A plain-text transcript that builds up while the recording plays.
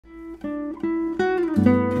Hi,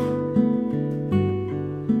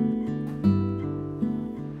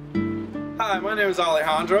 my name is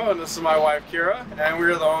Alejandro and this is my wife Kira, and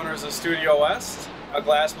we're the owners of Studio West, a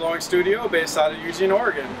glass blowing studio based out of Eugene,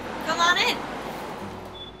 Oregon. Come on in.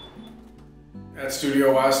 At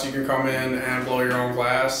Studio West you can come in and blow your own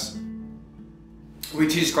glass. We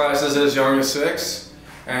teach classes as young as 6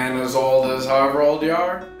 and as old as however old you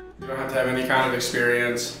are. You don't have to have any kind of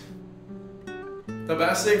experience. The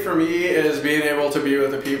best thing for me is being able to be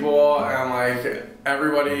with the people and like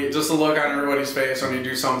everybody, just the look on everybody's face when you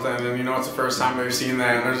do something and you know it's the first time they've seen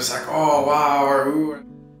that and they're just like, oh wow, or ooh.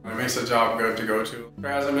 It makes the job good to go to.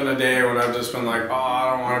 There hasn't been a day when I've just been like, oh,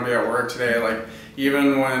 I don't want to be at work today. Like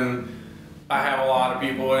even when I have a lot of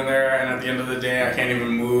people in there and at the end of the day I can't even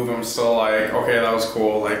move, I'm still like, okay, that was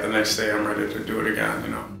cool. Like the next day I'm ready to do it again,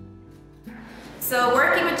 you know. So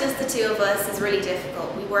working with just the two of us is really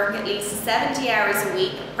difficult. We work at least 70 hours a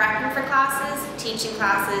week prepping for classes, teaching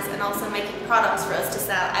classes, and also making products for us to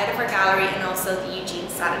sell out of our gallery and also the Eugene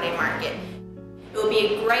Saturday Market. It would be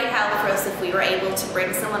a great help for us if we were able to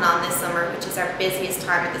bring someone on this summer, which is our busiest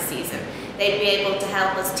time of the season. They'd be able to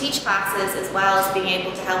help us teach classes as well as being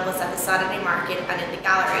able to help us at the Saturday Market and in the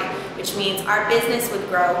gallery, which means our business would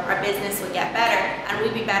grow, our business would get better, and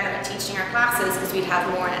we'd be better at teaching our classes because we'd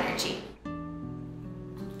have more energy.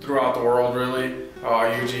 Throughout the world, really,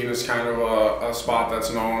 Eugene is kind of a spot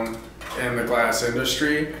that's known in the glass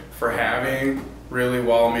industry for having really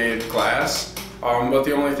well-made glass. But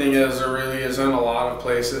the only thing is, there really isn't a lot of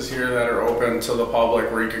places here that are open to the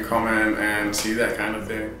public where you can come in and see that kind of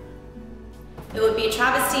thing. It would be a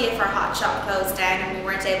travesty if our hot shop closed down and we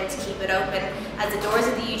weren't able to keep it open, as the doors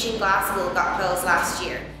of the Eugene Glass School got closed last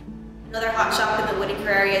year. Another hot shop in the Whitaker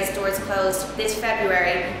area's doors closed this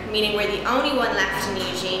February, meaning we're the only one left in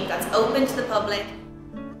Eugene that's open to the public.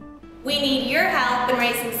 We need your help in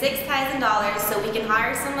raising $6,000 so we can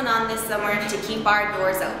hire someone on this summer to keep our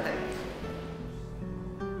doors open.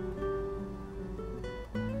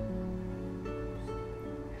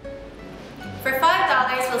 For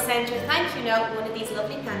 $5, we'll send you a thank you note and one of these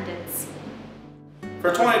lovely pendants.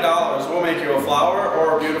 For $20, we'll make you a flower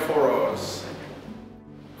or a beautiful rose.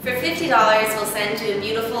 For $50, we'll send you a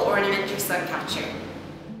beautiful ornament or sun catcher.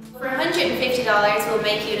 For $150, we'll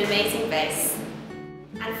make you an amazing vase.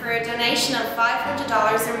 And for a donation of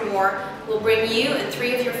 $500 or more, we'll bring you and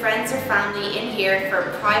 3 of your friends or family in here for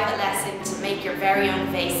a private lesson to make your very own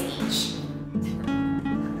vase each.